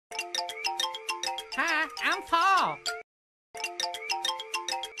Hi, I'm Paul.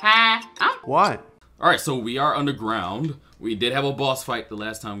 Hi, I'm... What? Alright, so we are underground. We did have a boss fight the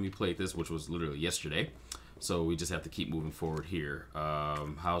last time we played this, which was literally yesterday. So we just have to keep moving forward here.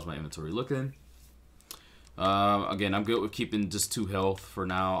 How's my inventory looking? Again, I'm good with keeping just 2 health for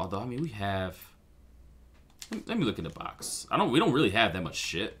now. Although, I mean, we have... Let me look in the box. We don't really have that much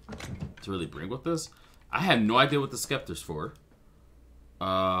shit to really bring with us. I have no idea what the Scepter's for.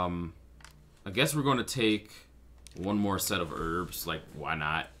 I guess we're going to take 1 more set of herbs. Like, why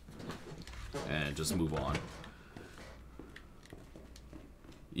not? And just move on.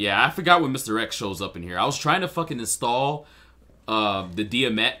 Yeah, I forgot when Mr. X shows up in here. I was trying to fucking install the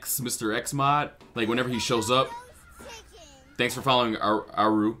DMX Mr. X mod. Like, whenever he shows up. Thanks for following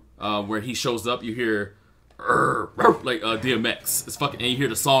Aru. Where he shows up, you hear... like DMX. It's fucking... And you hear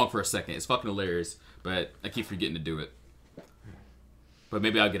the song for a second. It's fucking hilarious. But I keep forgetting to do it. But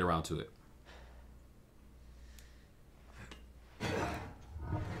maybe I'll get around to it.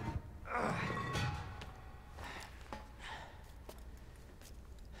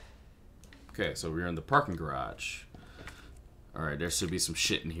 Okay, so we're in the parking garage. Alright, there should be some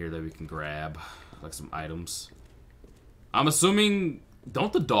shit in here that we can grab. Like some items. I'm assuming...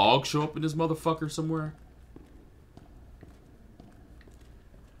 Don't the dog show up in this motherfucker somewhere?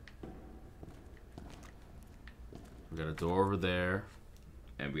 We got a door over there.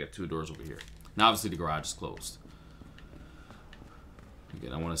 And we got 2 doors over here. Now, obviously, the garage is closed.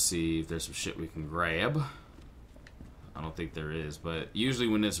 Again, I want to see if there's some shit we can grab. I don't think there is, but usually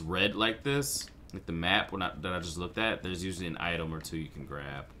when it's red like this, like the map that I just looked at, there's usually an item or 2 you can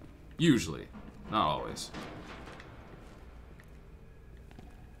grab. Usually. Not always.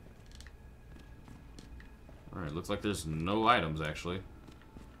 Alright, looks like there's no items, actually.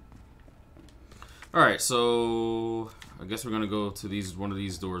 Alright, so... I guess we're gonna go to one of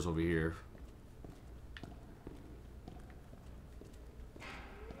these doors over here.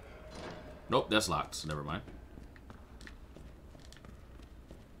 Nope, that's locked, so never mind.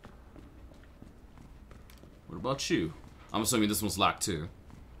 What about you? I'm assuming this one's locked too.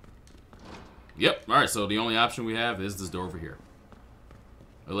 Yep, alright, so the only option we have is this door over here.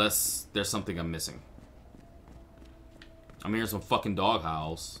 Unless there's something I'm missing. I'm hearing some fucking dog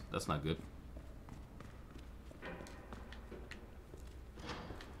howls. That's not good.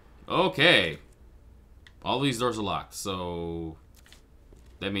 Okay. All these doors are locked, so...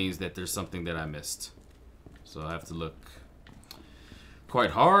 That means that there's something that I missed. So I have to look...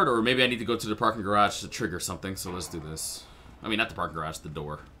 quite hard, or maybe I need to go to the parking garage to trigger something, so let's do this. I mean, not the parking garage, the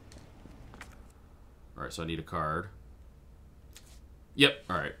door. Alright, so I need a card. Yep,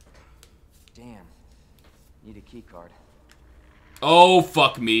 alright. Damn. Need a key card. Oh,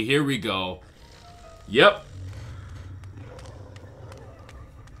 fuck me. Here we go. Yep.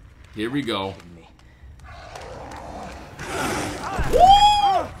 Here we go.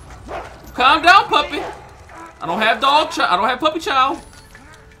 Woo! Calm down, puppy. I don't have I don't have puppy child.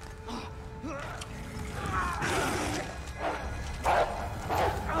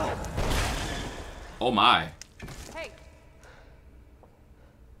 Oh my. Hey,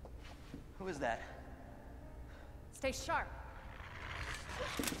 Who is that? stay sharp.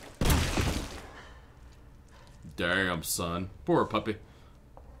 Damn, son. Poor puppy.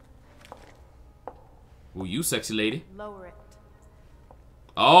 Ooh, you sexy lady. Lower it.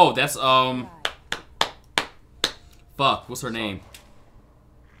 Oh, that's, fuck, what's her name?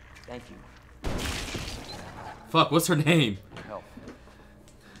 Thank you. Fuck, what's her name? Help.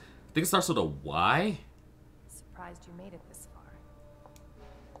 I think it starts with a Y? Surprised you made it this far.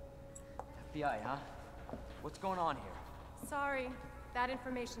 FBI, huh? What's going on here? Sorry, that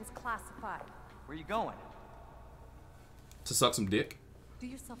information's classified. Where you going? To suck some dick? Do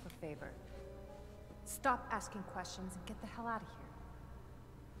yourself a favor. Stop asking questions and get the hell out of here.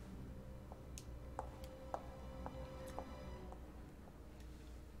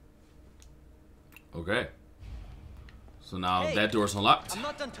 Okay. So now Hey, that door's unlocked. I'm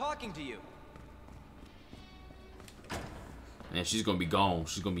not done talking to you. And she's gonna be gone.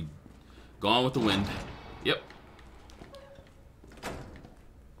 She's gonna be gone with the wind. Yep.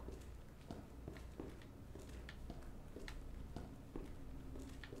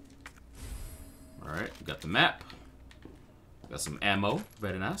 Alright, got the map. Got some ammo.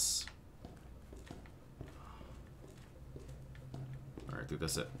 Very nice. Alright, I think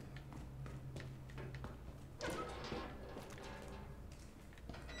that's it.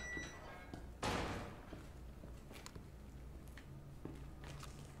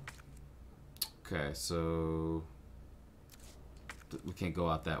 Okay, so we can't go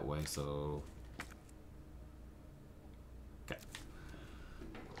out that way, so okay.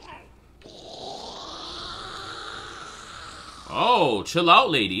 Oh, chill out,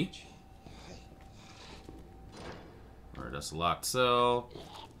 lady. Alright, that's a locked cell.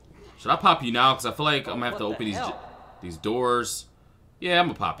 Should I pop you now? Because I feel like I'm gonna have to open these doors. Yeah, I'm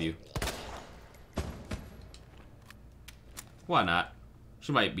gonna pop you. Why not?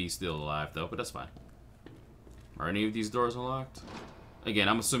 She might be still alive though, but that's fine. Are any of these doors unlocked? Again,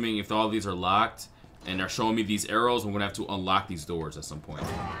 I'm assuming if all these are locked and they're showing me these arrows, I'm gonna have to unlock these doors at some point.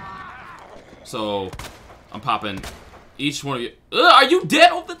 So, I'm popping each one of you. Are you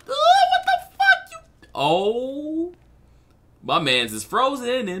dead? What the fuck? You? Oh, my man's is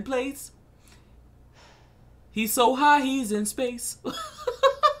frozen in place. He's so high, he's in space.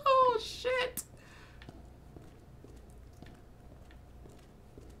 Oh shit!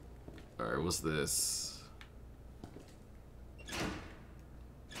 All right, what's this?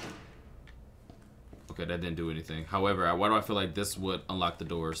 Okay, that didn't do anything. However, why do I feel like this would unlock the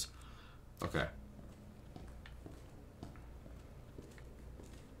doors? Okay.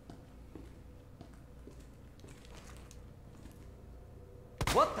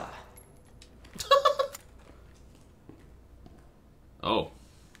 What the? Oh.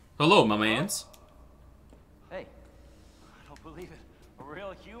 Hello, my mans. Hey. I don't believe it. A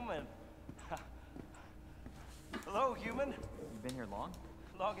real human. Hello, human. You been here long?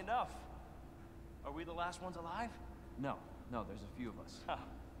 Long enough. Are we the last ones alive? No, there's a few of us. Huh.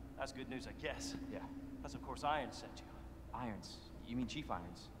 That's good news, I guess. Yeah. That's of course Irons sent you. Irons? You mean Chief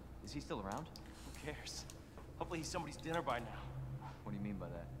Irons? Is he still around? Who cares? Hopefully he's somebody's dinner by now. What do you mean by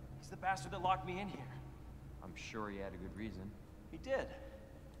that? He's the bastard that locked me in here. I'm sure he had a good reason. He did.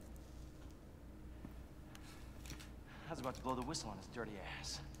 I was about to blow the whistle on his dirty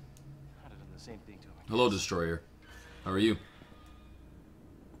ass. I'd have done the same thing to him. Hello, Destroyer. How are you?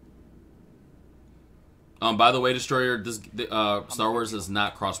 By the way, Destroyer, this Star Wars is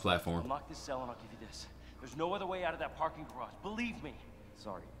not cross-platform. Unlock this cell and I'll give you this. There's no other way out of that parking garage. Believe me.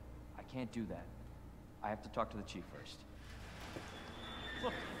 Sorry, I can't do that. I have to talk to the chief first.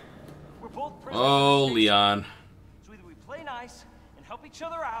 Look, we're both prisoners. Oh, Leon. So either we play nice and help each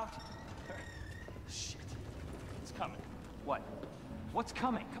other out. Shit, it's coming. What? What's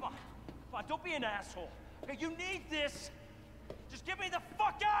coming? Come on, don't be an asshole. Okay, you need this. Just get me the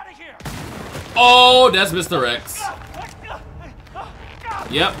fuck out of here. Oh, that's Mr. X.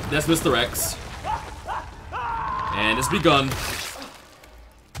 Yep, that's Mr. X. And it's begun.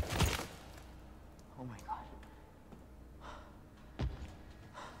 Oh my god.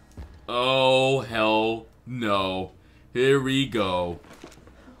 Oh, hell no. Here we go.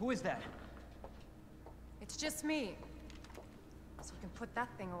 Who is that? It's just me. So you can put that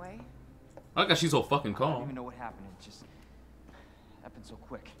thing away. I guess she's so fucking I don't calm. even know what happened. It just happened so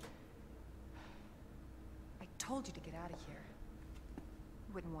quick. I told you to get out of here.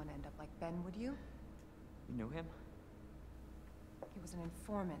 You wouldn't want to end up like Ben, would you? You knew him? He was an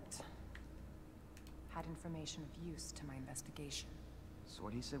informant. Had information of use to my investigation. So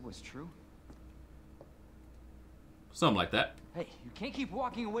what he said was true? Something like that. Hey, you can't keep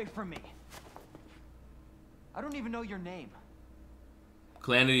walking away from me. I don't even know your name.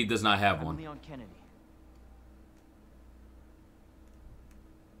 Calamity does not have I'm one. Leon Kennedy.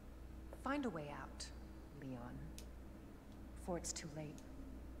 Find a way out, Leon. Before it's too late.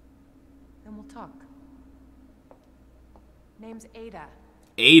 Then we'll talk. Name's Ada.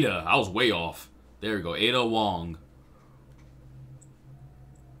 Ada. I was way off. There we go. Ada Wong.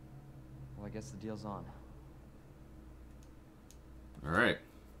 Well, I guess the deal's on. Alright.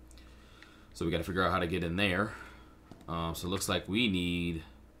 So we gotta figure out how to get in there. So it looks like we need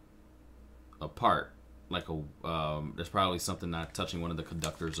a part. Like a, there's probably something not touching one of the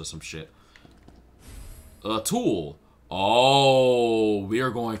conductors or some shit. A tool. Oh, we are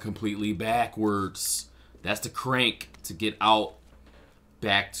going completely backwards. That's the crank to get out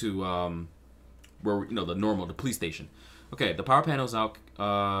back to where, you know, the police station. Okay, the power panel's out.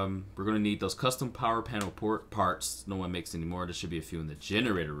 We're gonna need those custom power panel parts. No one makes anymore. There should be a few in the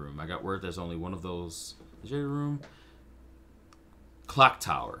generator room. I got word there's only one of those. The generator room. Clock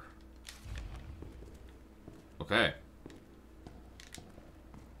tower. Okay.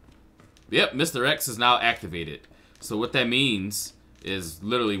 Yep, Mr. X is now activated. So what that means is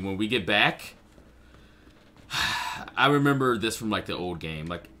literally when we get back, I remember this from like the old game.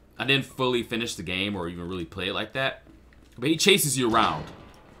 Like I didn't fully finish the game or even really play it like that. But he chases you around.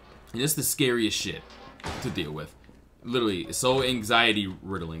 And it's the scariest shit to deal with. Literally, it's so anxiety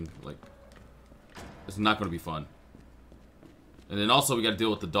riddling. Like, it's not going to be fun. And then also we got to deal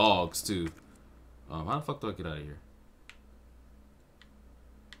with the dogs too. How the fuck do I get out of here?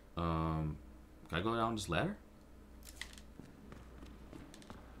 Can I go down this ladder?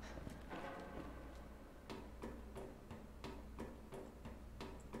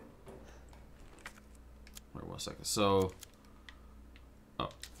 a second. So, oh,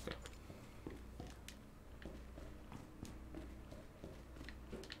 okay.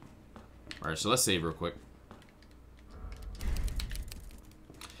 All right, so let's save real quick.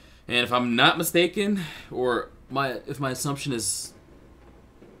 And if I'm not mistaken, or if my assumption is,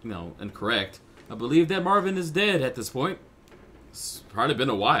 you know, incorrect, I believe that Marvin is dead at this point. It's probably been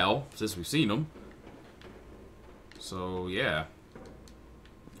a while since we've seen him. So, yeah.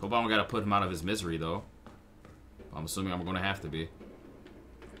 Hope I don't gotta put him out of his misery, though. I'm assuming I'm gonna have to be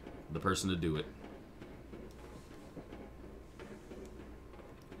the person to do it.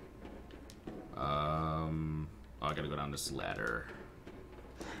 Oh, I gotta go down this ladder.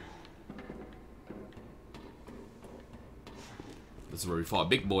 This is where we fought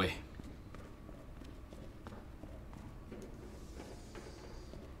Big Boy.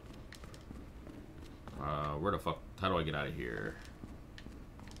 Where the fuck? How do I get out of here?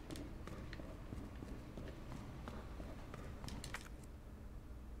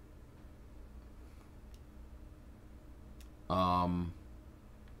 I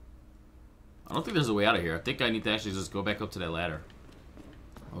don't think there's a way out of here. I think I need to actually just go back up to that ladder.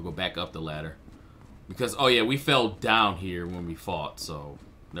 I'll go back up the ladder. Because, oh yeah, we fell down here when we fought, so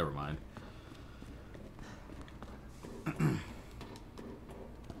never mind.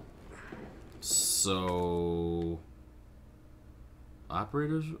 So,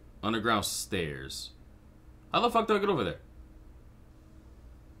 operators, underground stairs. How the fuck do I get over there?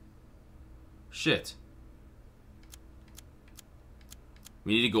 Shit.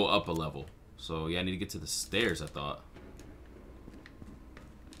 We need to go up a level. So, yeah, I need to get to the stairs, I thought.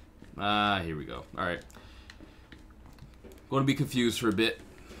 Ah, here we go. Alright. Going to be confused for a bit.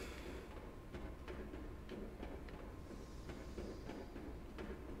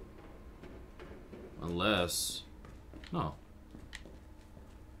 Unless... No.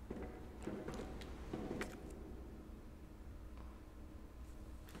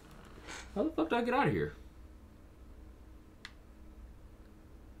 How the fuck do I get out of here?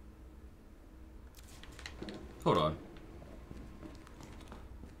 Hold on.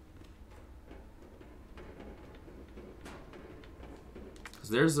 Cause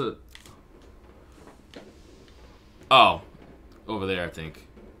there's a... Oh. Over there, I think.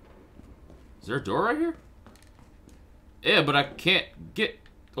 Is there a door right here? Yeah, but I can't get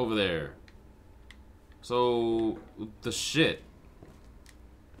over there. So... the shit.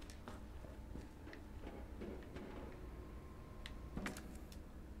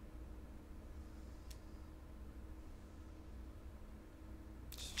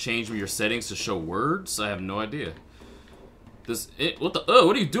 Change your settings to show words? I have no idea. Does it... What the... Oh,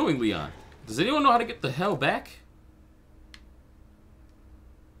 what are you doing, Leon? Does anyone know how to get the hell back?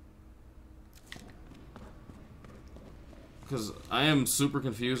 Because I am super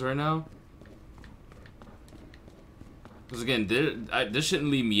confused right now. Because again, this shouldn't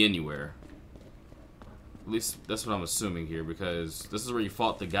lead me anywhere. At least that's what I'm assuming here, because this is where you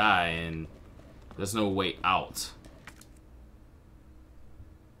fought the guy and there's no way out.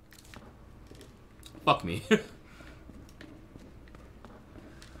 Fuck me.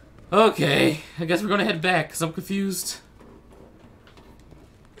 Okay, I guess we're gonna head back, because I'm confused.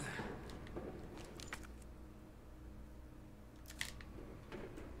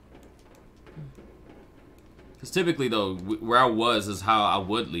 Because typically, though, where I was is how I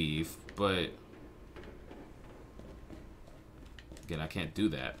would leave, but... Again, I can't do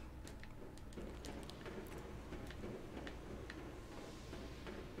that.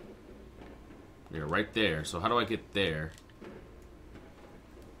 They're right there, so how do I get there?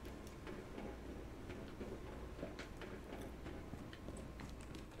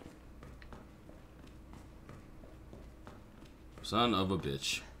 Son of a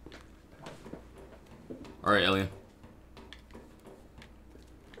bitch. Alright, Elliot.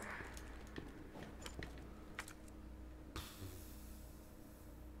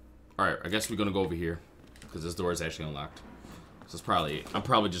 Alright, I guess we're gonna go over here. Because this door is actually unlocked. So it's probably... I'm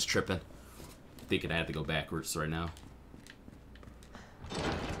probably just tripping. Thinking I have to go backwards right now.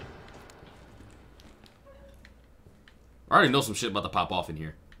 I already know some shit about to pop off in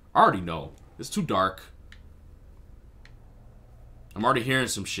here. I already know. It's too dark. I'm already hearing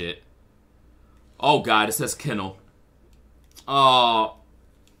some shit. Oh god, it says kennel. Oh.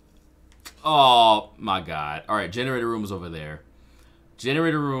 Oh my god. Alright, generator room is over there.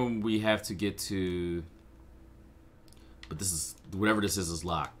 Generator room we have to get to... But this is... Whatever this is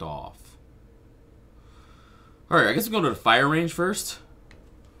locked off. Alright, I guess we're going to the fire range first.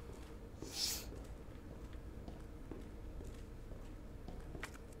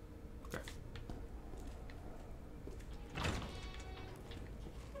 Okay.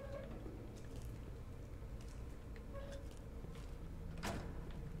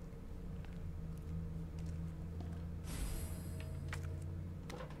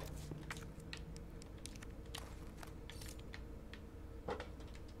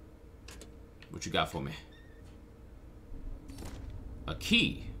 What you got for me? A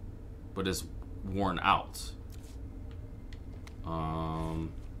key, but it's worn out.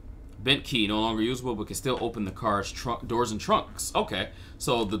 Bent key, no longer usable, but can still open the car's doors and trunks. Okay,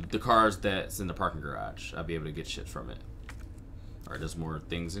 so the cars that's in the parking garage, I'll be able to get shit from it. All right, there's more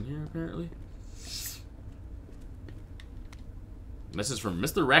things in here apparently. Message from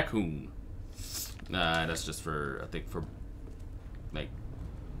Mr. Raccoon. Nah, that's just for, I think for, like,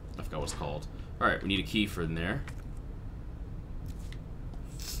 I forgot what it's called. All right, we need a key for in there.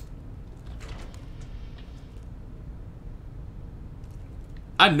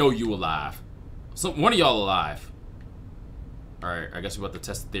 I know you alive. So one of y'all alive. All right, I guess we're about to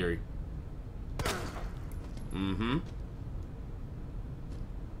test the theory. Mm-hmm.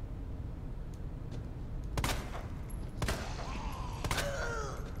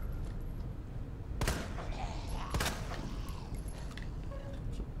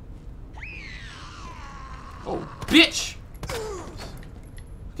 Oh, bitch!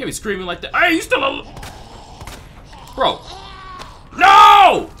 Can't be screaming like that. Hey, you still alive? Bro.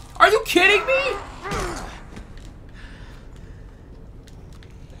 No! Are you kidding me?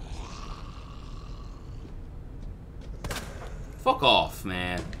 Fuck off,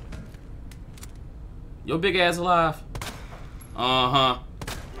 man. Your big ass alive? Uh-huh.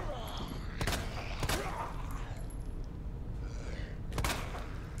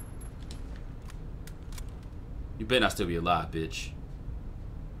 You better not still be alive, bitch.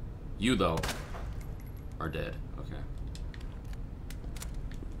 You, though, are dead. Okay.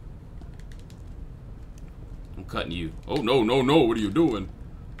 I'm cutting you. Oh, no, no, no. What are you doing?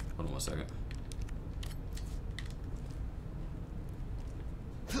 Hold on one second.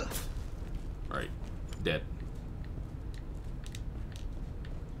 Alright. Dead.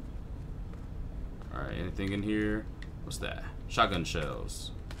 Alright, anything in here? What's that? Shotgun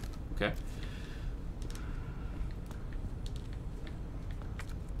shells. Okay.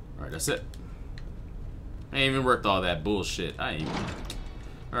 Alright, that's it. I ain't even worked all that bullshit. I ain't even...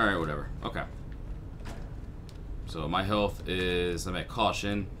 Alright, whatever. Okay. So my health is... I'm at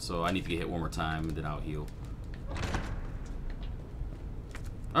caution, so I need to get hit one more time and then I'll heal.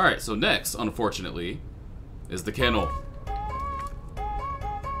 Alright, so next, unfortunately, is the kennel.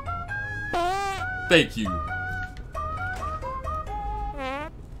 Thank you.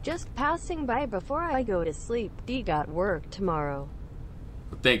 Just passing by before I go to sleep. D got work tomorrow.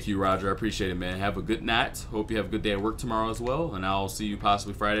 Thank you, Roger. I appreciate it, man. Have a good night. Hope you have a good day at work tomorrow as well, and I'll see you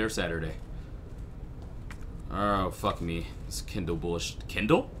possibly Friday or Saturday. Oh, fuck me. This Kindle bullshit.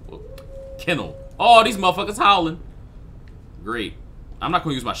 Kindle? Kennel. Oh, these motherfuckers howling. Great. I'm not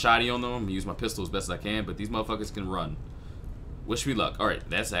going to use my shotty on them. I'm going to use my pistol as best as I can, but these motherfuckers can run. Wish me luck. Alright,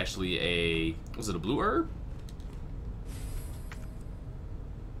 that's actually a... Was it a blue herb?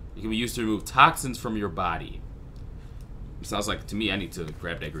 It can be used to remove toxins from your body. It sounds like, to me, I need to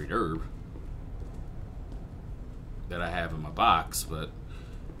grab that green herb that I have in my box, but...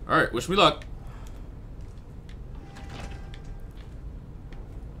 Alright, wish me luck.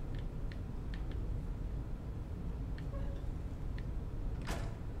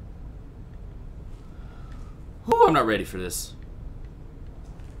 Whew, I'm not ready for this.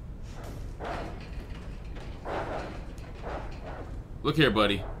 Look here,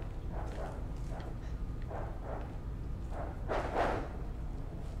 buddy.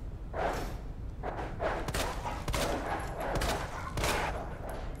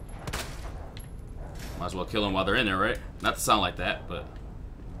 Might as well kill them while they're in there, right? Not to sound like that, but...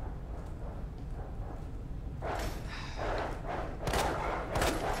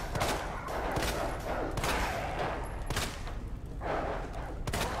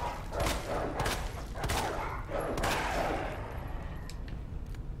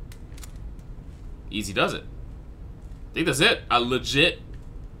 Easy does it. I think that's it. I legit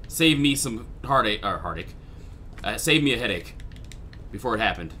saved me some heartache. Saved me a headache before it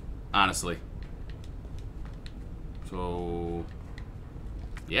happened, honestly. So,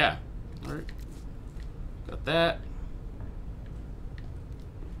 yeah. Alright. Got that.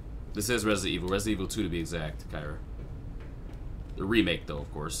 This is Resident Evil. Resident Evil 2 to be exact, Kyra. The remake, though,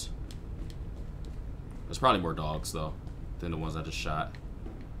 of course. There's probably more dogs, though, than the ones I just shot.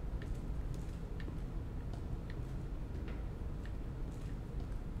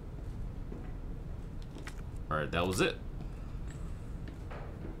 Alright, that was it.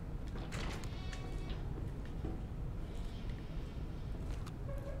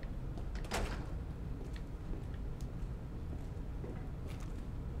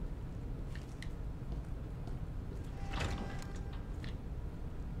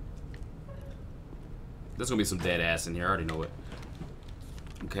 There's gonna be some dead ass in here, I already know it.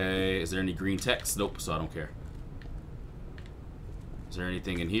 Okay, is there any green text? Nope, so I don't care. Is there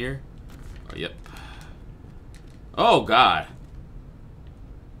anything in here? Oh, yep. Oh, God.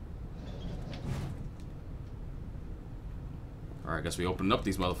 Alright, I guess we opened up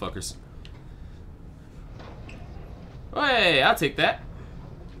these motherfuckers. Oh, hey, I'll take that.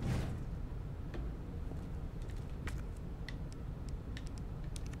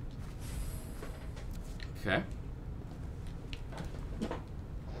 Okay.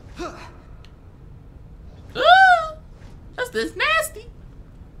 That's this nasty.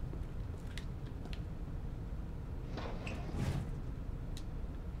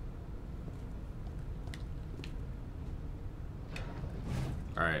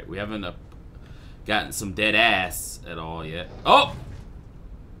 All right, we haven't gotten some dead ass at all yet. Oh!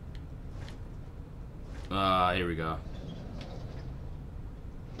 Here we go.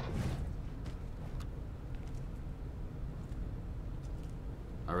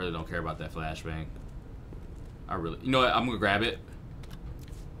 I really don't care about that flashbang. You know what? I'm gonna grab it.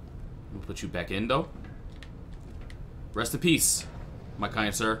 I'm gonna put you back in, though. Rest in peace, my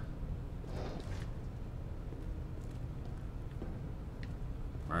kind sir.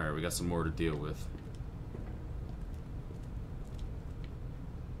 Alright, we got some more to deal with.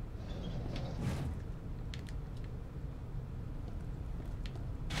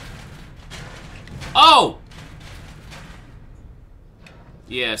 Oh!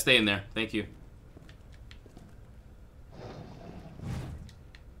 Yeah, stay in there. Thank you.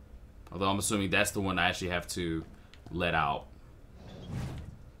 Although I'm assuming that's the one I actually have to let out.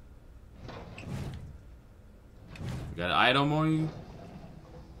 You got an item on you?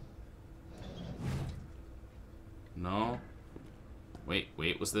 No. Wait,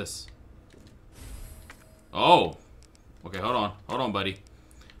 what's this? Oh! Okay, hold on. Hold on, buddy.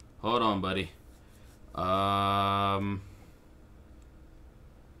 Hold on, buddy.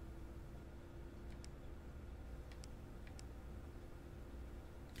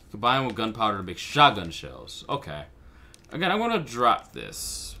 Combine with gunpowder to make shotgun shells. Okay. Again, I'm gonna drop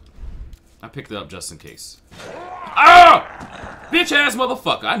this. I picked it up just in case. Ah! Bitch ass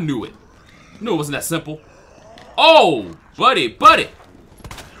motherfucker. I knew it. I knew it wasn't that simple. Oh! Buddy.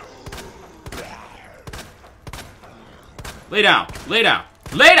 Lay down. Lay down.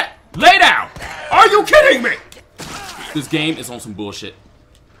 Lay down! Are you kidding me? This game is on some bullshit.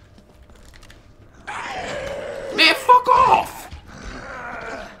 Man, fuck off!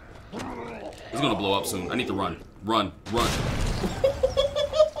 It's gonna blow up soon. I need to run. Run. That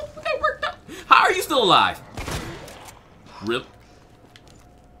worked out. How are you still alive? Rip.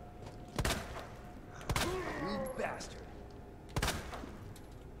 You bastard.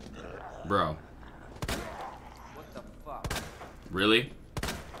 Bro. What the fuck? Really?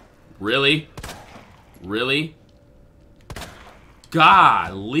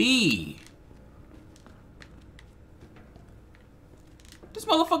 Golly. This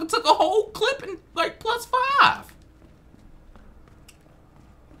motherfucker took a whole clip and like +5.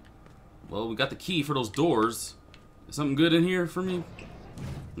 Well, we got the key for those doors. Is something good in here for me?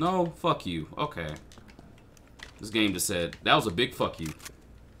 No? Fuck you. Okay. This game just said, that was a big fuck you.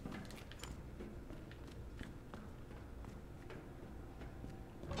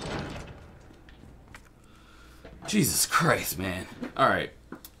 Jesus Christ, man. Alright.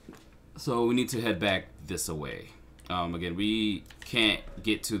 So we need to head back this way. Again, we can't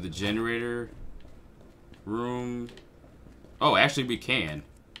get to the generator room. Oh, actually we can.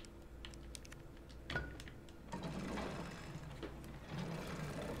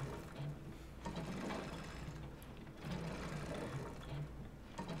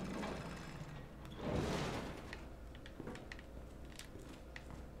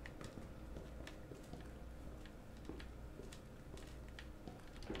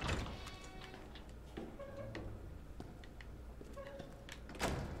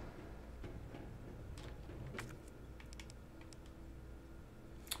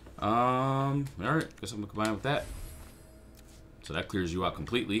 Alright, guess I'm gonna combine with that. So that clears you out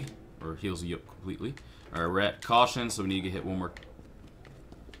completely, or heals you up completely. Alright, we're at caution, so we need to get hit one more.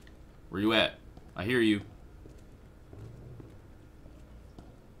 Where you at? I hear you.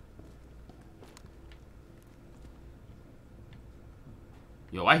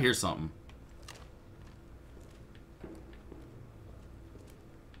 Yo, I hear something.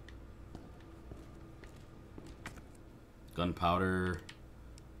 Gunpowder.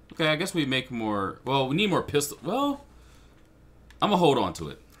 Okay, I guess we make more. Well, we need more pistol. Well, I'm gonna hold on to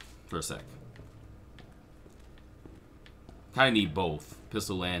it for a sec. Kind of need both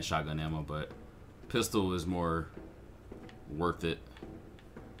pistol and shotgun ammo, but pistol is more worth it.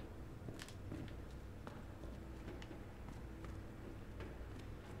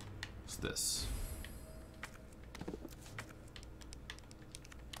 this?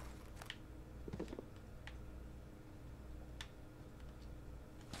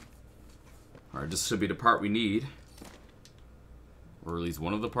 Alright, this should be the part we need. Or at least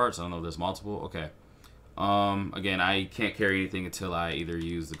one of the parts. I don't know if there's multiple. Okay. Again, I can't carry anything until I either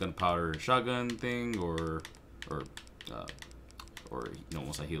use the gunpowder shotgun thing or you know,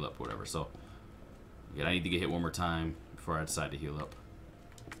 once I heal up or whatever. So, again, I need to get hit one more time before I decide to heal up.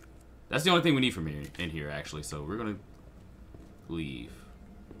 That's the only thing we need from here in here, actually. So we're gonna leave.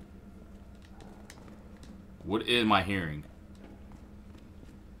 What am I hearing?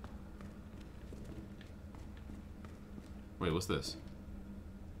 Wait, what's this?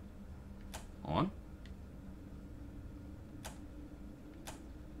 On?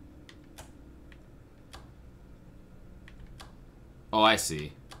 Oh, I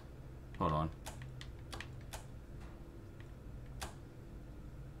see. Hold on.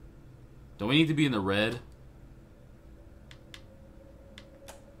 Don't we need to be in the red?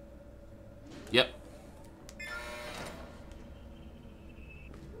 Yep.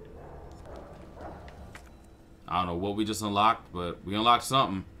 I don't know what we just unlocked, but we unlocked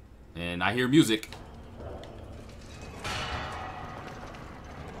something. And I hear music.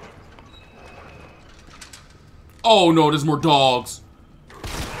 Oh no, there's more dogs.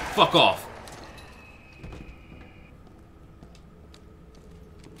 Fuck off.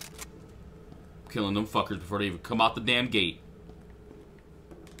 Killing them fuckers before they even come out the damn gate.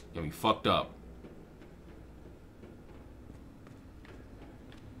 Got me fucked up.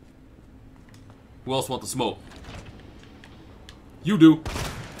 Who else want the smoke? You do.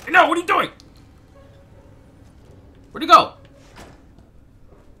 No, what are you doing? Where'd he go?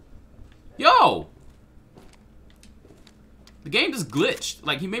 Yo! The game just glitched.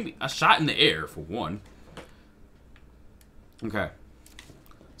 Like, he made me a shot in the air, for one. Okay.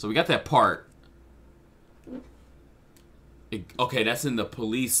 So we got that part. Okay, that's in the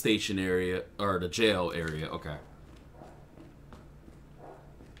police station area, or the jail area. Okay.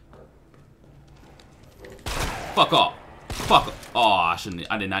 Fuck off. Fuck off. Oh,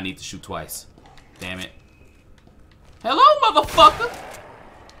 I did not need to shoot twice. Damn it. Hello, motherfucker!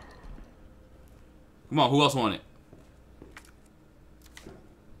 Come on, who else want it?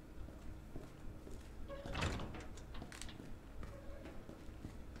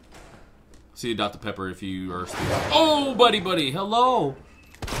 See you, Dr. Pepper, if you are still... Oh, buddy, hello!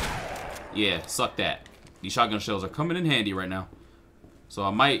 Yeah, suck that. These shotgun shells are coming in handy right now. So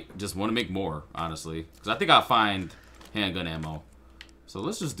I might just want to make more, honestly. Because I think I'll find handgun ammo. So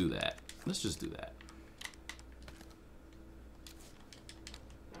let's just do that. Let's just do that.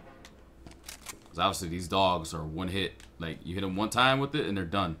 Because obviously these dogs are one hit. Like, you hit them one time with it and they're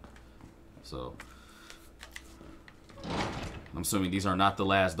done. So... I'm assuming these are not the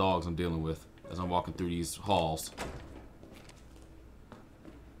last dogs I'm dealing with as I'm walking through these halls.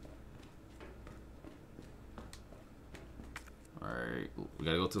 Alright, we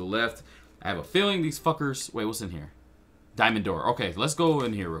gotta go to the left. I have a feeling these fuckers... Wait, what's in here? Diamond door. Okay, let's go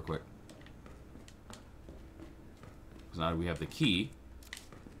in here real quick. Because now we have the key.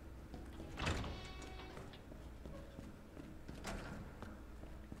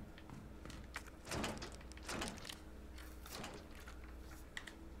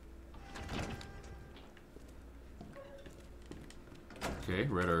 Okay,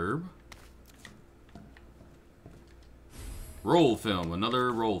 red herb. Roll film,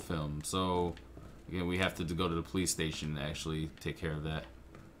 another roll film. So, again, we have to go to the police station to actually take care of that.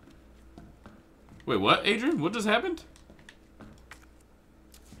 Wait, what, Adrian? What just happened?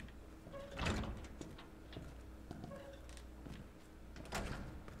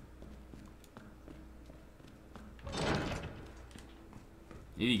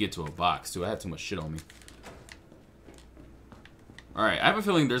 You need to get to a box, too. I have too much shit on me. Alright, I have a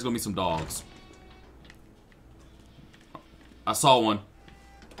feeling there's gonna be some dogs. I saw one.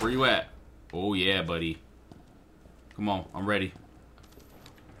 Where you at? Oh yeah, buddy. Come on, I'm ready.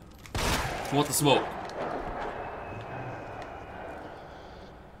 I want the smoke.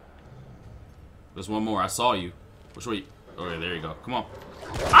 There's one more. I saw you. Which way? Oh yeah, there you go. Come on.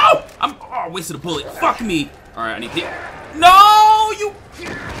 Ow! I wasted a bullet. Fuck me. Alright, I need to... No! You...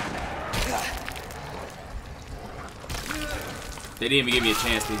 They didn't even give me a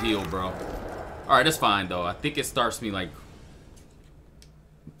chance to heal, bro. Alright, that's fine, though. I think it starts me, like...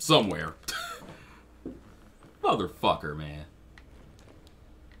 somewhere. Motherfucker, man.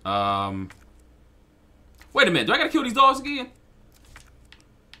 Wait a minute. Do I gotta kill these dogs again?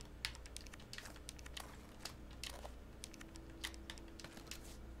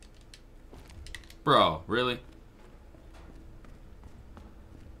 Bro, really?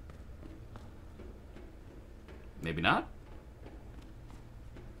 Maybe not?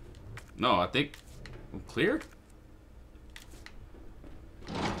 No, I think I'm clear.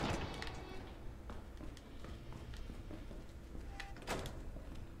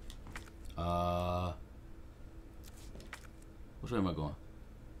 Which way am I going?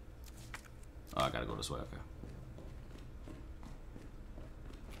 Oh, I gotta go this way, okay.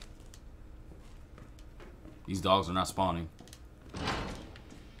 These dogs are not spawning.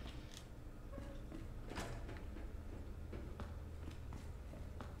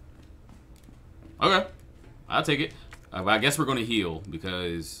 Okay, I'll take it. But I guess we're gonna heal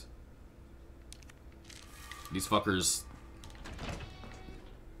because these fuckers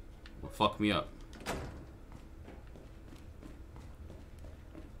will fuck me up.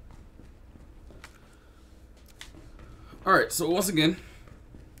 Alright, so once again,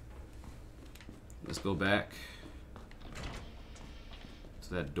 let's go back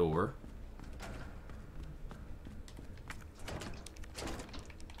to that door.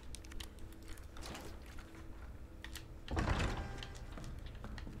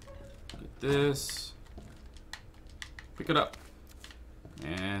 Get this. Pick it up.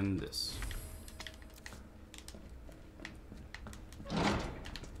 And this.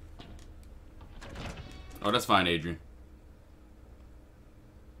 Oh, that's fine, Adrian.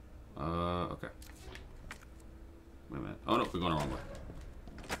 Okay. Wait a minute. Oh, no, we're going the wrong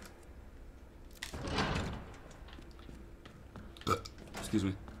way. Excuse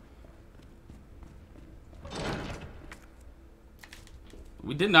me.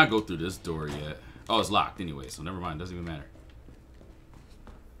 We did not go through this door yet. Oh, it's locked anyway, so never mind. Doesn't even matter.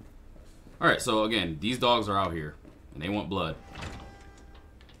 Alright, so again, these dogs are out here, and they want blood.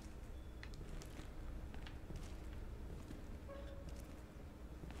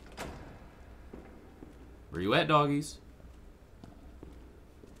 Where you at, doggies?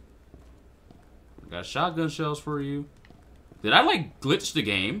 I got shotgun shells for you. Did I, like, glitch the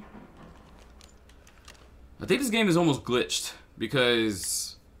game? I think this game is almost glitched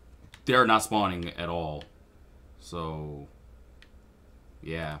because they're not spawning at all. So,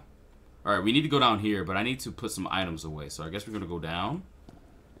 yeah. Alright, we need to go down here, but I need to put some items away. So I guess we're going to go down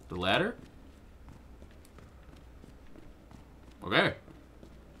the ladder. Okay.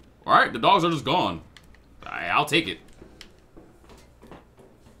 Alright, the dogs are just gone. I'll take it.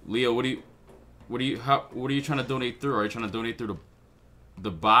 Leo, what are you trying to donate through? Are you trying to donate through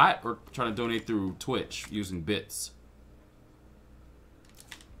the bot or trying to donate through Twitch using bits?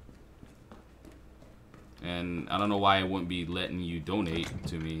 And I don't know why it wouldn't be letting you donate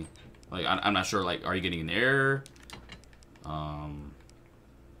to me. Like, I'm not sure, like, are you getting an error?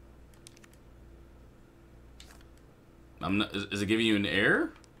 Is it giving you an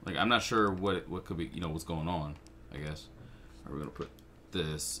error? Like, I'm not sure what could be, you know, what's going on, I guess. Alright, we're gonna put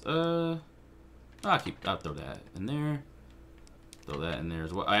this, I'll throw that in there. Throw that in there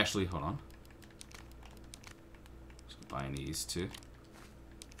as well. Actually, hold on. Let's combine these two.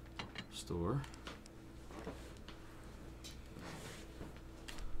 Store.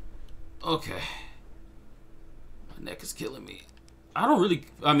 Okay. My neck is killing me.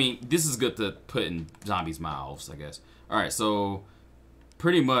 I mean, this is good to put in zombies' mouths, I guess. Alright, so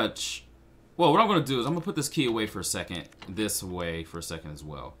pretty much, well, what I'm going to do is I'm going to put this key away for a second, this away for a second as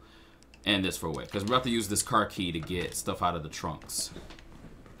well, and this for away, because we're about to use this car key to get stuff out of the trunks.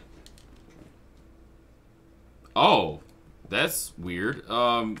 Oh, that's weird.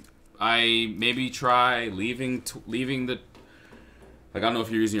 I maybe try leaving the, like, I don't know if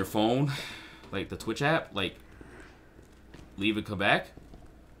you're using your phone, like the Twitch app, like, leave and come back?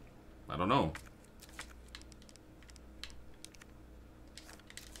 I don't know.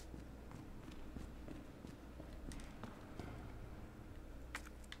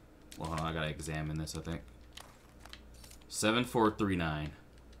 Well, hold on, I gotta examine this, I think. 7439.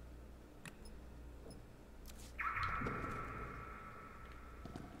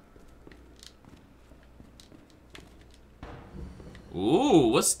 Ooh,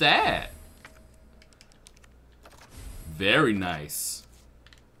 what's that? Very nice.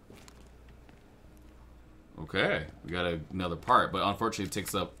 Okay, we got another part, but unfortunately it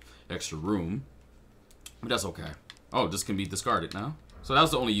takes up extra room. But that's okay. Oh, this can be discarded now. So that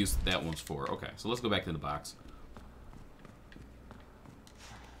was the only use that one's for. Okay, so let's go back to the box.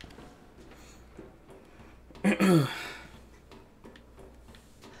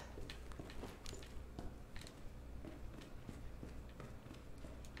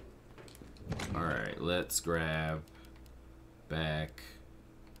 Alright, let's grab back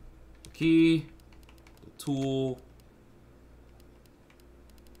the key, the tool,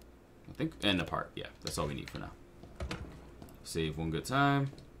 I think, and the part. Yeah, that's all we need for now. Save one good time.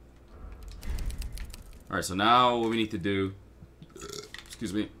 Alright, so now what we need to do...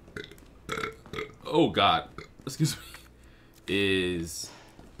 Excuse me. Oh, God. Excuse me. Is...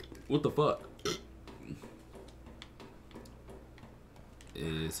 What the fuck?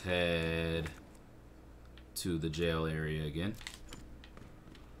 Is head to the jail area again.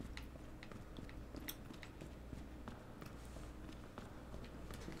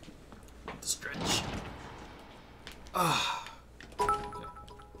 Stretch. Ah. Okay.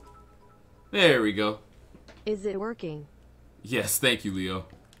 There we go. Is it working? Yes, thank you, Leo.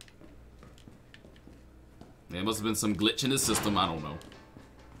 There must have been some glitch in the system. I don't know.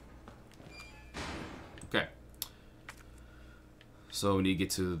 Okay. So we need to get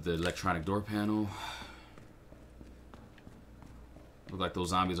to the electronic door panel. Look like those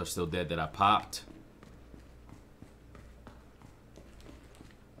zombies are still dead that I popped.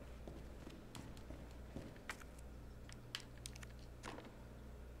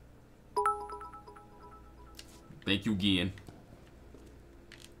 Thank you again.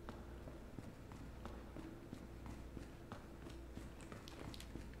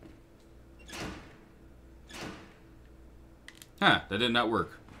 Huh, that did not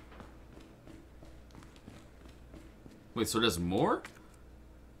work. Wait, so there's more?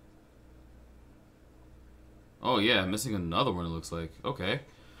 Oh yeah, missing another one it looks like. Okay.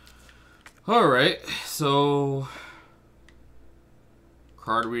 Alright, so...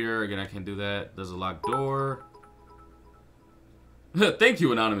 Card reader, again I can't do that. There's a locked door. Thank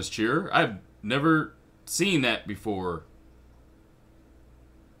you, Anonymous Cheer. I've never seen that before.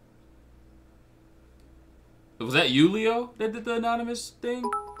 Was that you, Leo, that did the anonymous thing?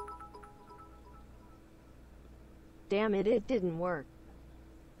 Damn it, it didn't work.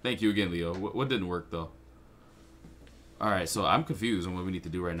 Thank you again, Leo. What didn't work, though? Alright, so I'm confused on what we need to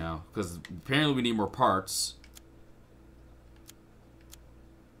do right now. Because apparently we need more parts.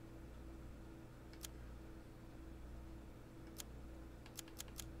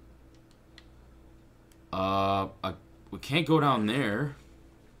 We can't go down there.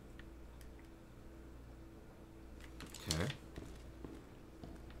 Okay.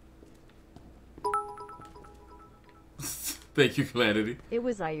 Thank you, Calamity. It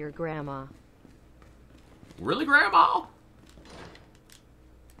was I, your grandma. Really, Grandma?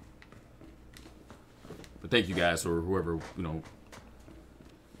 But thank you guys, or whoever, you know,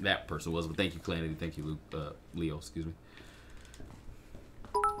 that person was. But thank you, Calamity. Thank you, Luke, Leo, excuse me.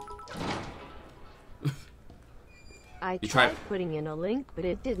 I tried putting in a link, but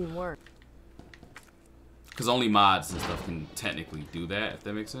it didn't work. Because only mods and stuff can technically do that, if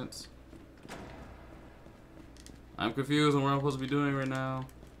that makes sense. I'm confused on what I'm supposed to be doing right now.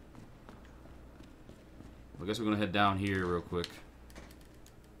 I guess we're going to head down here real quick.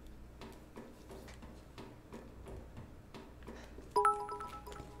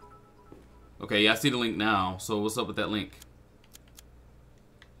 Okay, yeah, I see the link now. So what's up with that link?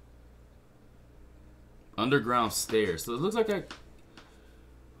 Underground stairs. So it looks like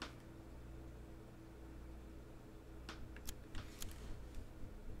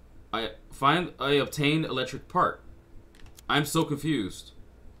I obtained electric part. I'm so confused.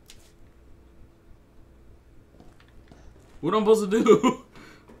 What am I supposed to do?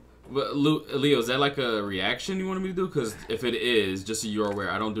 But Leo, is that like a reaction you wanted me to do? Because if it is, just so you're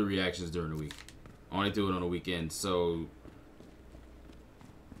aware, I don't do reactions during the week. I only do it on the weekend. So,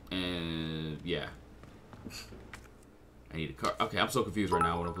 and yeah. I need a car. Okay, I'm so confused right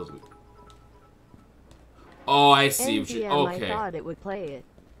now what I'm supposed to do. Oh, I see. Okay. I thought it would play it.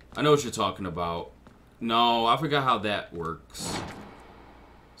 I know what you're talking about. No, I forgot how that works.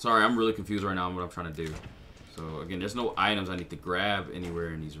 Sorry, I'm really confused right now on what I'm trying to do. So, again, there's no items I need to grab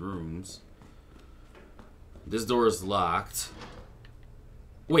anywhere in these rooms. This door is locked.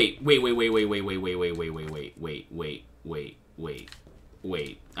 Wait. I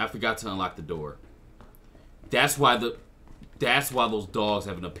forgot to unlock the door. That's why those dogs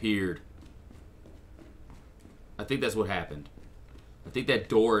haven't appeared. I think that's what happened. I think that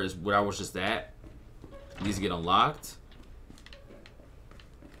door is where I was just at. It needs to get unlocked.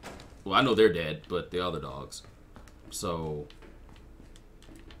 Well, I know they're dead, but the other dogs. So,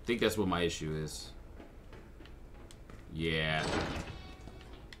 I think that's what my issue is. Yeah.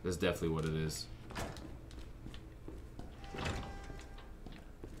 That's definitely what it is.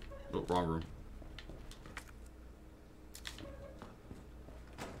 Oh, wrong room.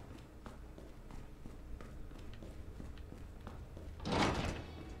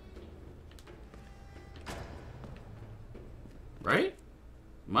 Right?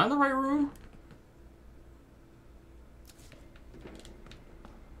 Am I in the right room?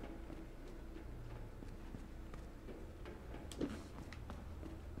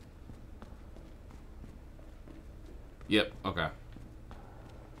 Yep, okay.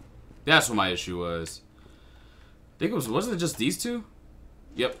 That's what my issue was. I think it was, wasn't it just these two?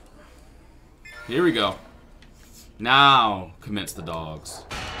 Yep. Here we go. Now, commence the dogs.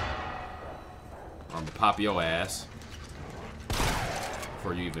 I'm gonna pop your ass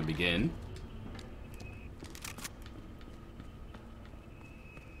before you even begin.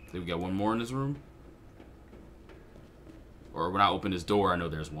 I think we got one more in this room. Or when I open this door, I know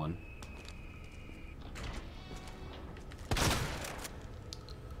there's one.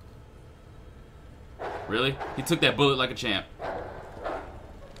 Really? He took that bullet like a champ.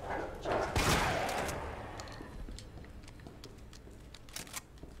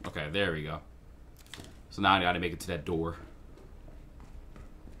 Okay, there we go. So now I gotta make it to that door.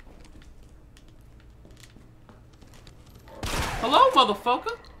 Hello,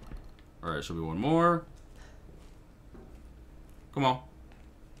 motherfucker! Alright, should be one more. Come on.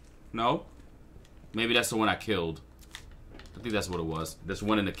 No? Maybe that's the one I killed. I think that's what it was. There's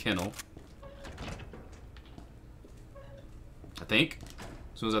one in the kennel. I think.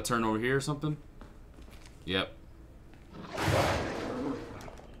 As soon as I turn over here or something. Yep.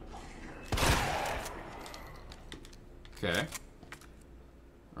 Okay.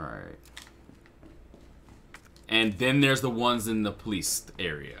 Alright. And then there's the ones in the police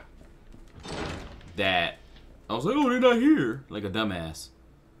area. That I was like, oh, they're not here. Like a dumbass.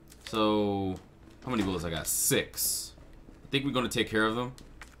 So, how many bullets I got? 6. I think we're going to take care of them.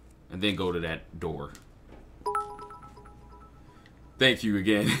 And then go to that door. Thank you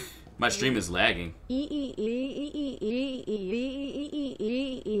again. My stream is lagging. He'll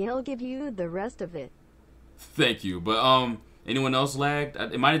give you the rest of it. Thank you. But, anyone else lagged?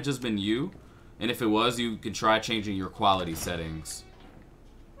 It might have just been you. And if it was, you can try changing your quality settings.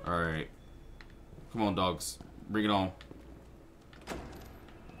 Alright. Come on, dogs. Bring it on.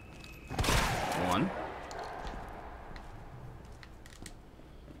 1.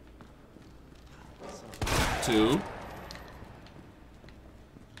 Two.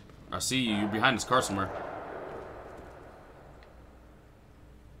 I see you. You're behind this car somewhere.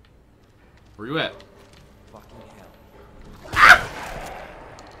 Where you at? Fucking hell.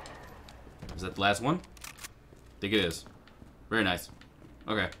 Is that the last one? I think it is. Very nice.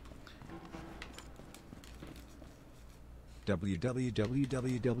 Okay.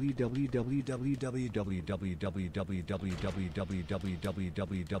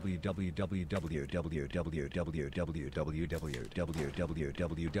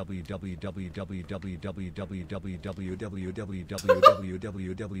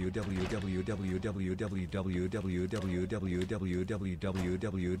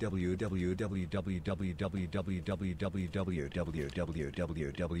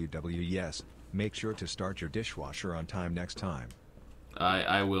 Yes. Make sure to start your dishwasher on time next time.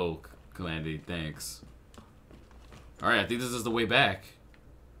 I will, Calamity. Thanks. Alright, I think this is the way back.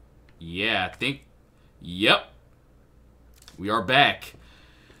 Yeah, I think... Yep. We are back.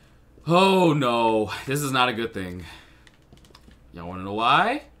 Oh, no. This is not a good thing. Y'all want to know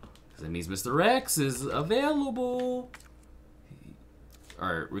why? Because that means Mr. X is available.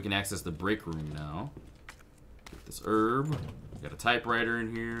 Alright, we can access the break room now. Get this herb. We got a typewriter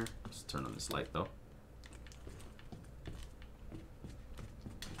in here. Just turn on this light, though.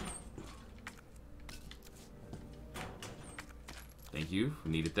 Thank you.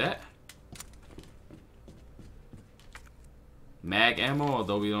 We needed that. Mag ammo,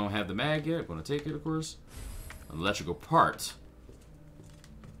 although we don't have the mag yet. Gonna take it, of course. An electrical part.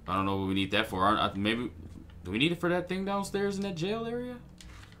 I don't know what we need that for. Maybe... Do we need it for that thing downstairs in that jail area?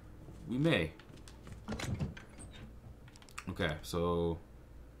 We may. Okay, so...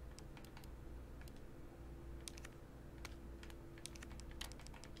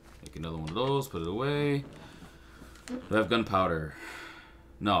 Make another one of those, put it away. Do I have gunpowder?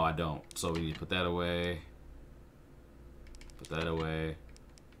 No, I don't. So we need to put that away. Put that away.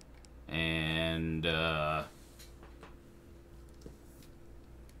 And, what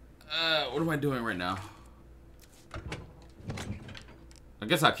am I doing right now? I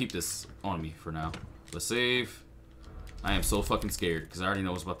guess I'll keep this on me for now. Let's save. I am so fucking scared because I already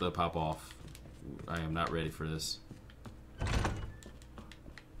know what's about to pop off. I am not ready for this.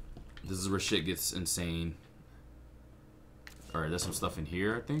 This is where shit gets insane. Alright, there's some stuff in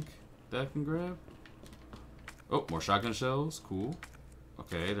here, I think, that I can grab. Oh, more shotgun shells. Cool.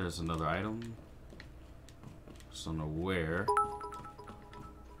 Okay, there's another item. Just don't know where.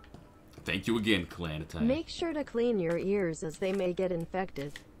 Thank you again, Calamity. Make sure to clean your ears as they may get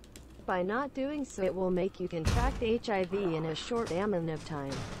infected. By not doing so, it will make you contract HIV in a short amount of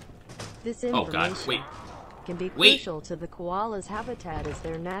time. This information can be crucial to the koala's habitat, as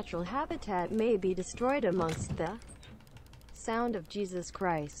their natural habitat may be destroyed amongst the Sound of Jesus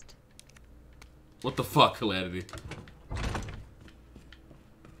Christ. What the fuck, Calamity?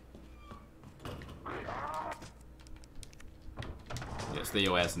 Yeah, stay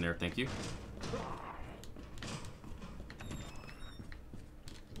your ass in there, thank you.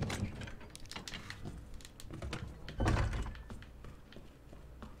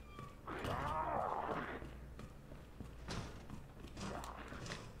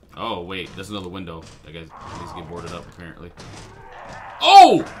 Oh, wait, there's another window. I guess needs to get boarded up, apparently.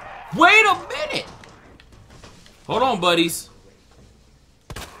 Oh! Wait a minute! Hold on, buddies.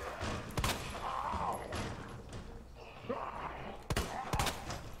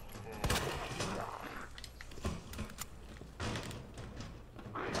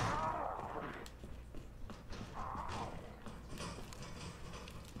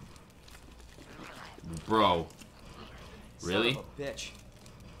 Bro. Really? Son of a bitch.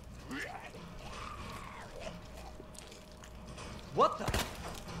 What the?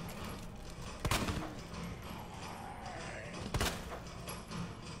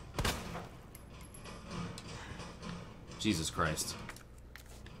 Jesus Christ.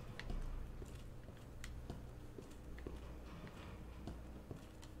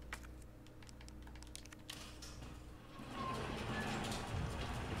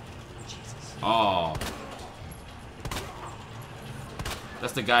 Oh.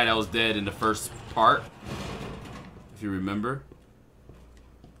 That's the guy that was dead in the first part, if you remember.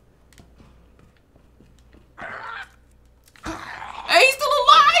 Hey, he's still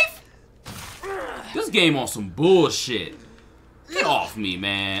alive? This game on some bullshit. Get off me,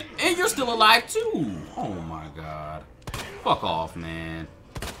 man. And you're still alive, too. Oh, my God. Fuck off, man.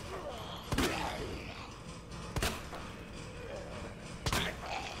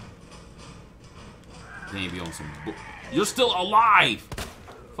 Game be on some bull. You're still alive.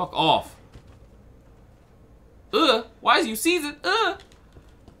 Fuck off. Why is you seasoned?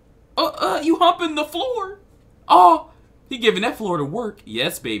 You humping the floor. Oh, he giving that floor to work.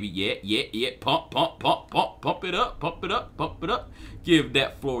 Yes, baby. Yeah. Pump it up, pump it up. Give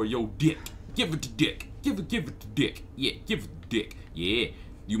that floor your dick. Give it to dick. Give it to dick. Yeah, give it to dick. Yeah.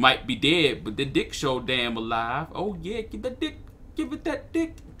 You might be dead, but the dick show damn alive. Oh yeah, give that dick. Give it that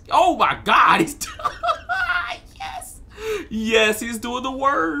dick. Oh my God, he's yes, he's doing the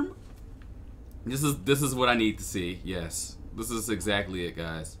worm. This is what I need to see. Yes, this is exactly it,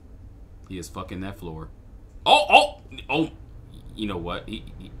 guys. He is fucking that floor. Oh. You know what? He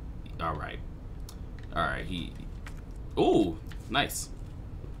all right. Ooh, nice.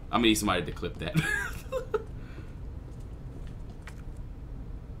 I'm gonna need somebody to clip that.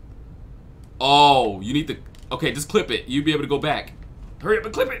 Oh, you need to. Okay, just clip it. You'll be able to go back. Hurry up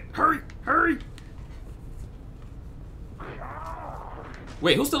and clip it. Hurry.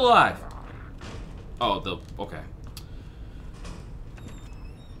 Wait, who's still alive? Oh, okay.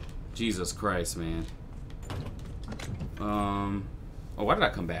 Jesus Christ, man. Oh, why did I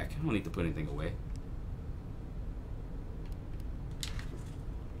come back? I don't need to put anything away.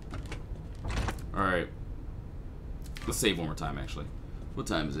 Alright. Let's save one more time, actually. What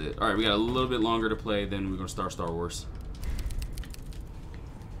time is it? Alright, we got a little bit longer to play, then we're going to start Star Wars.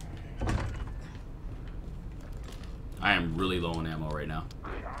 I am really low on ammo right now.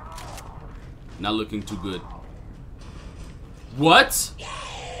 Not looking too good. What?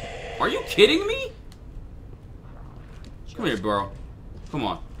 Are you kidding me? Come here, bro. Come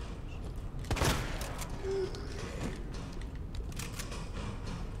on.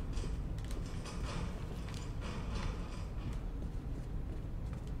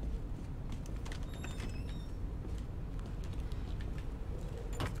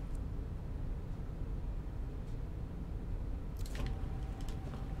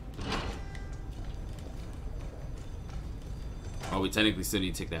 Oh, we technically still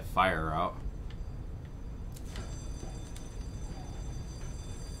need to take that fire out.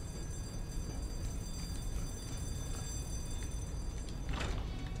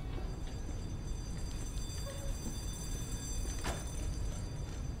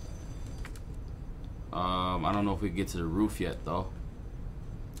 I don't know if we can get to the roof yet, though.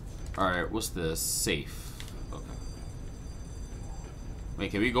 Alright, what's this? Safe. Okay.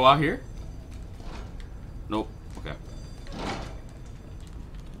 Wait, can we go out here? Nope. Okay.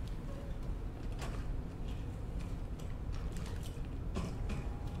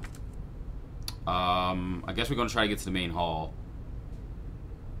 I guess we're gonna try to get to the main hall.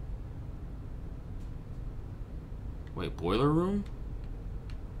 Wait, boiler room?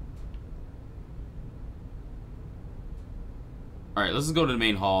 Alright, let's just go to the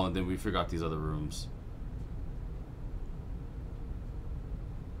main hall and then we figure out these other rooms.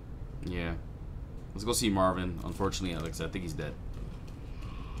 Yeah. Let's go see Marvin. Unfortunately, like I said, I think he's dead.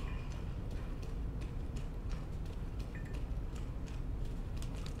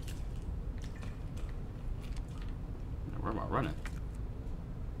 Where am I running?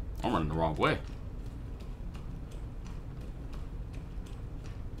 I'm running the wrong way.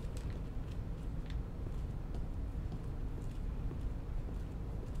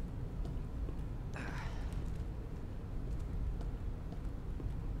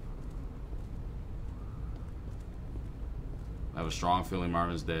 I have a strong feeling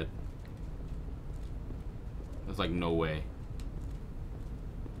Marvin's dead. There's like no way.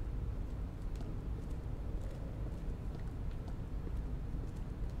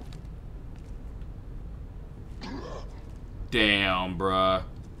 Damn, bruh.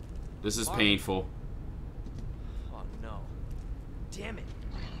 This is painful. Oh no. Damn it.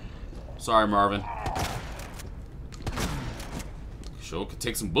 Sorry, Marvin. Sure could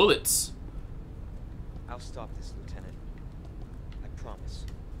take some bullets. I'll stop this, Lieutenant. I promise.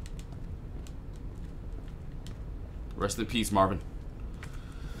 Rest in peace, Marvin.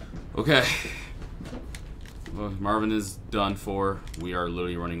 Okay. Well, Marvin is done for. We are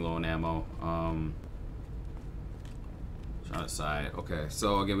literally running low on ammo. Trying to side. Okay,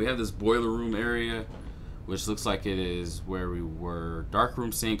 so again, we have this boiler room area, which looks like it is where we were. Dark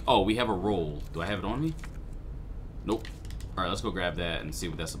room sink. Oh, we have a roll. Do I have it on me? Nope. Alright, let's go grab that and see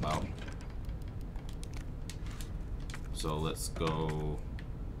what that's about. So let's go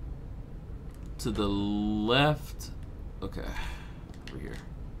to the left. Okay, over here.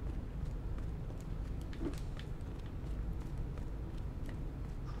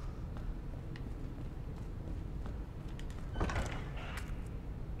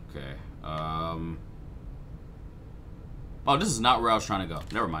 Okay. Oh, this is not where I was trying to go.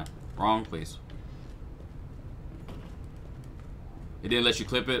 Never mind. Wrong place. It didn't let you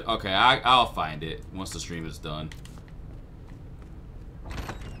clip it? Okay, I'll find it once the stream is done.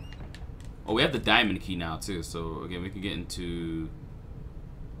 Oh, we have the diamond key now, too. So, again, we can get into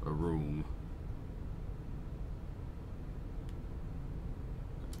a room.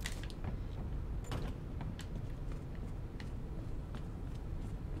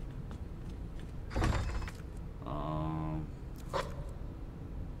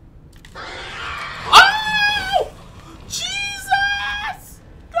 Oh! Jesus!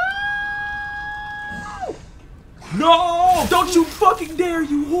 No! No! Don't you fucking dare,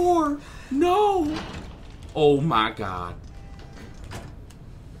 you whore! No! Oh my god.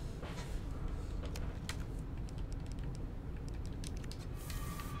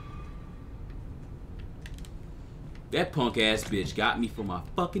 That punk ass bitch got me for my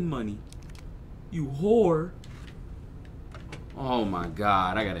fucking money. You whore. Oh my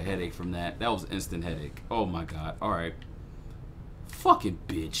god, I got a headache from that. That was an instant headache. Oh my god. Alright. Fucking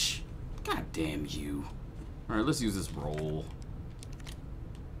bitch. God damn you. Alright, let's use this roll.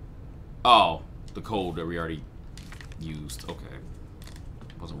 Oh, the code that we already used. Okay.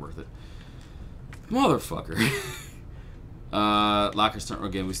 Wasn't worth it. Motherfucker. Lockers turn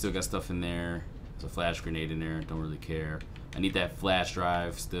again, we still got stuff in there. There's a flash grenade in there, don't really care. I need that flash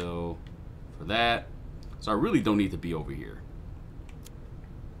drive still for that. So I really don't need to be over here,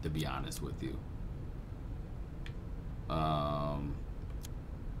 to be honest with you.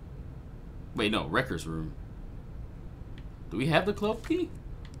 Wait, no, Wrecker's room. Do we have the club key?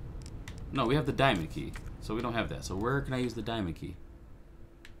 No, we have the diamond key. So we don't have that. So where can I use the diamond key?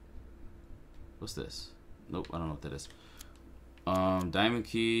 What's this? Nope, I don't know what that is. Diamond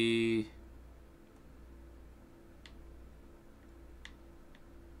key.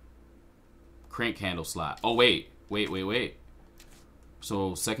 Crank handle slot. Oh, wait.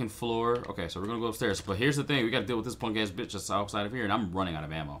 So, second floor. Okay, so we're gonna go upstairs. But here's the thing. We gotta deal with this punk ass bitch just outside of here. And I'm running out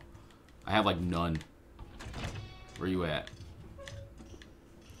of ammo. I have, like, none. Where you at?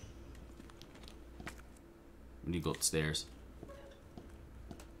 We need to go upstairs.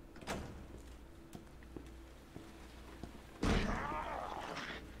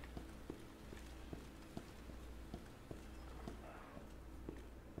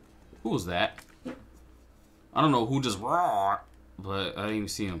 Who was that? I don't know who just raw, but I didn't even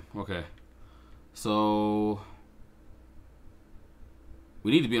see him. Okay. So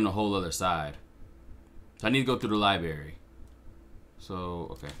we need to be on the whole other side. So I need to go through the library. So,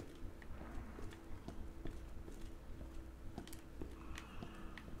 okay.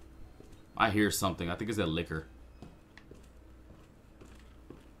 I hear something. I think it's that liquor.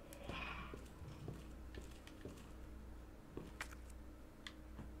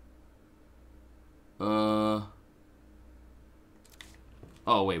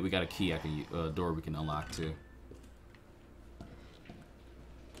 Oh wait, we got a key. I can door we can unlock too.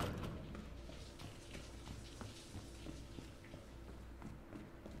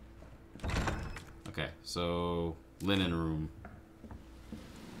 So, linen room.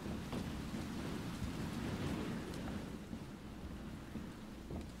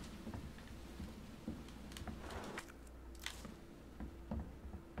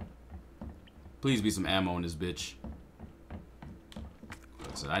 Please be some ammo in this bitch.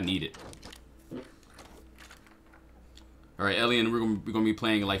 Like I said, I need it. Alright, Alien, we're gonna be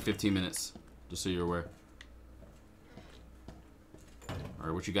playing in like 15 minutes. Just so you're aware.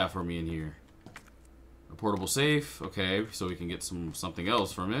 Alright, what you got for me in here? A portable safe. Okay, so we can get something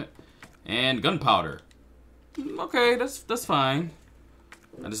else from it. And gunpowder. Okay, that's fine.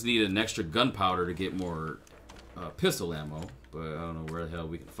 I just need an extra gunpowder to get more pistol ammo. But I don't know where the hell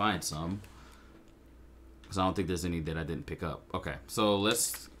we can find some. Because I don't think there's any that I didn't pick up. Okay, so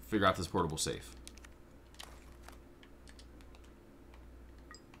let's figure out this portable safe.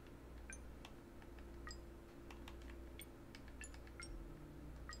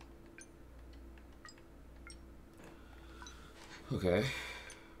 Okay.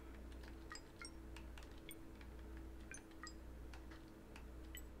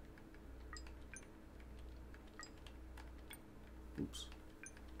 Oops.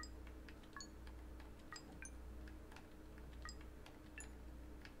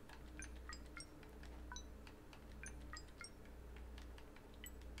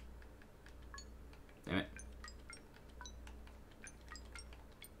 Damn it.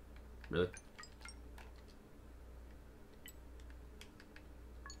 Really?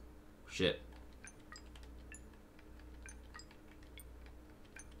 Shit.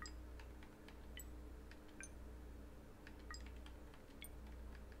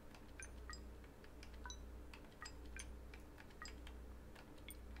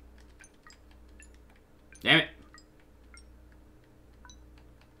 Damn it.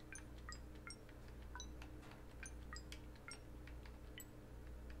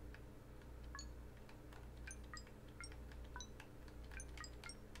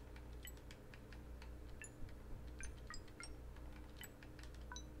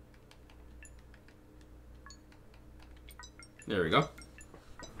 There we go.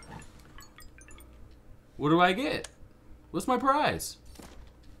 What do I get? What's my prize?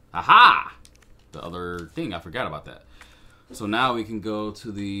 Aha! The other thing, I forgot about that. So now we can go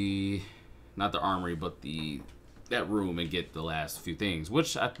to the, not the armory, but that room and get the last few things,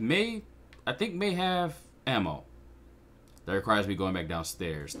 which I think may have ammo. That requires me going back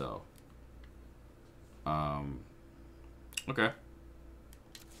downstairs though. Okay.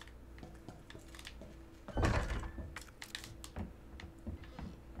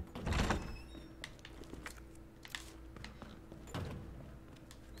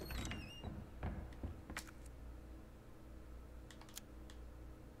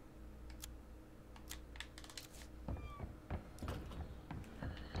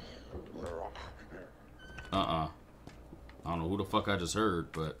 I don't know who the fuck I just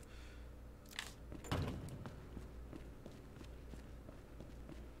heard, but...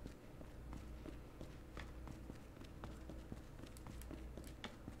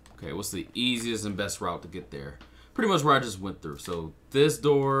 Okay, what's the easiest and best route to get there? Pretty much where I just went through. So, this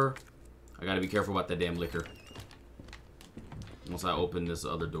door... I gotta be careful about that damn liquor. Once I open this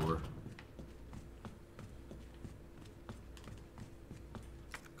other door.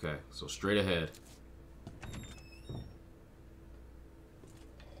 Okay, so straight ahead.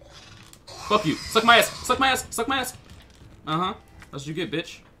 Fuck you. Suck my ass. Suck my ass. Suck my ass. Uh-huh. That's what you get,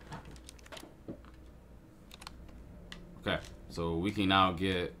 bitch. Okay. So we can now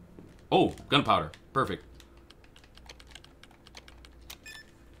get... Oh, gunpowder. Perfect.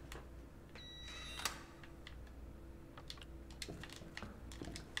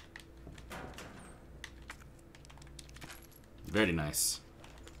 Very nice.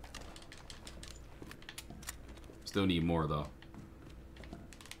 Still need more, though.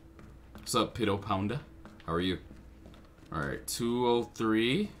 What's up, Pito Pounder? How are you? Alright,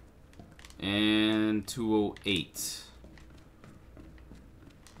 203 and 208.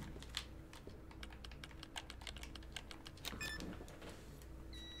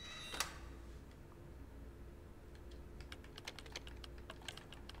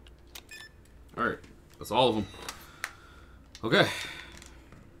 Alright, that's all of them. Okay.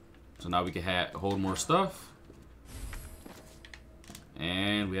 So now we can hold more stuff.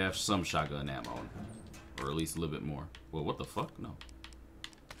 And we have some shotgun ammo. Or at least a little bit more. Well, what the fuck? No.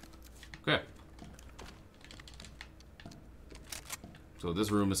 Okay. So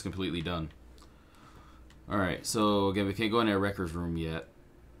this room is completely done. Alright, so again, we can't go in that records room yet.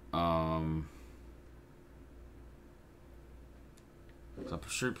 So I'm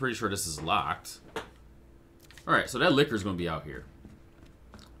pretty sure this is locked. Alright, so that liquor's gonna be out here.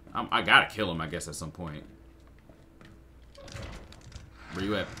 I gotta kill him, I guess, at some point. Where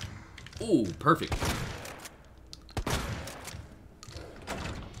you at? Ooh, perfect.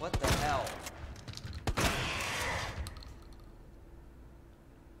 What the hell?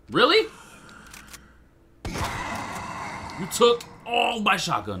 Really? You took all my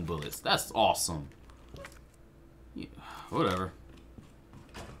shotgun bullets. That's awesome. Yeah, whatever.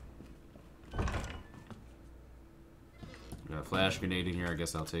 Got a flash grenade in here. I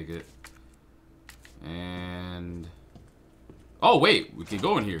guess I'll take it. And... oh, wait. We can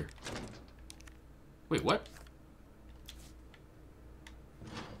go in here. Wait, what?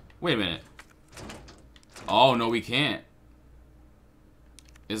 Wait a minute. Oh, no, we can't.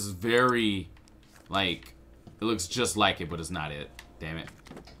 It's very, like... it looks just like it, but it's not it. Damn it.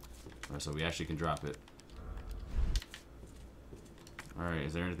 Alright, so we actually can drop it. Alright,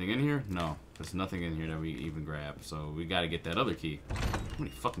 is there anything in here? No. There's nothing in here that we even grab. So we gotta get that other key. How many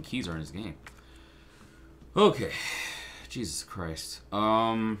fucking keys are in this game? Okay. Jesus Christ.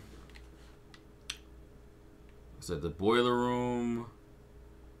 So the boiler room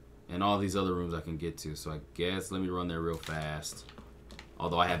and all these other rooms I can get to. So I guess let me run there real fast.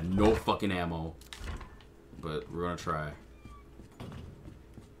 Although I have no fucking ammo. But we're gonna try.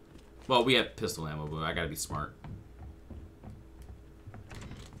 Well, we have pistol ammo, but I gotta be smart.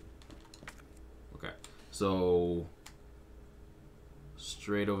 Okay. So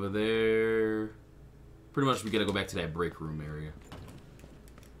straight over there. Pretty much we gotta go back to that break room area.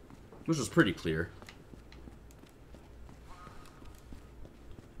 Which was pretty clear.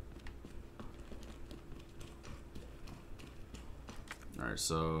 Alright,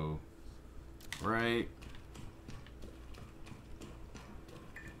 so right.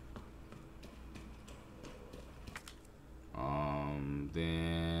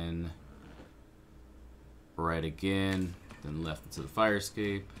 Then right again, then left into the fire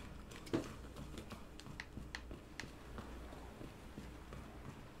escape.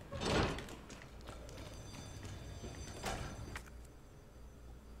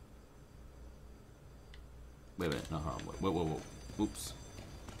 Wait a minute, no, hold on, whoa. Oops.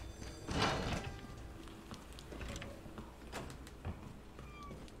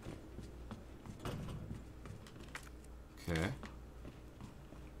 Okay.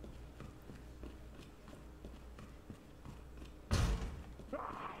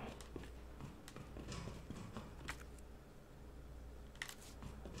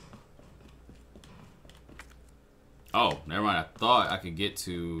 Oh, never mind. I thought I could get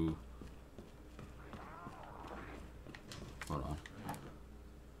to... hold on.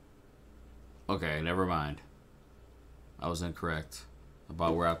 Okay, never mind. I was incorrect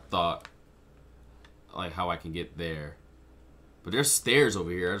about where I thought, like, how I can get there. But there's stairs over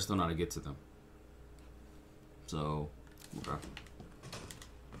here. I just don't know how to get to them. So, okay.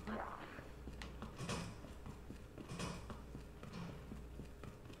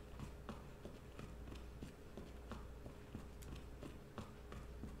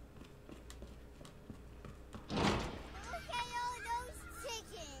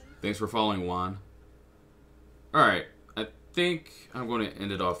 Thanks for following, Juan. Alright, I think I'm going to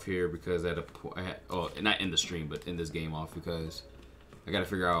end it off here because at a point, oh, not in the stream, but in this game off because I got to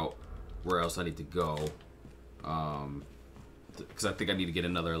figure out where else I need to go. Because I think I need to get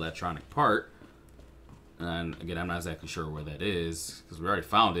another electronic part. And again, I'm not exactly sure where that is because we already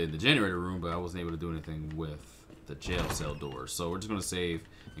found it in the generator room, but I wasn't able to do anything with the jail cell door. So we're just going to save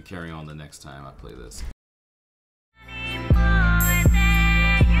and carry on the next time I play this.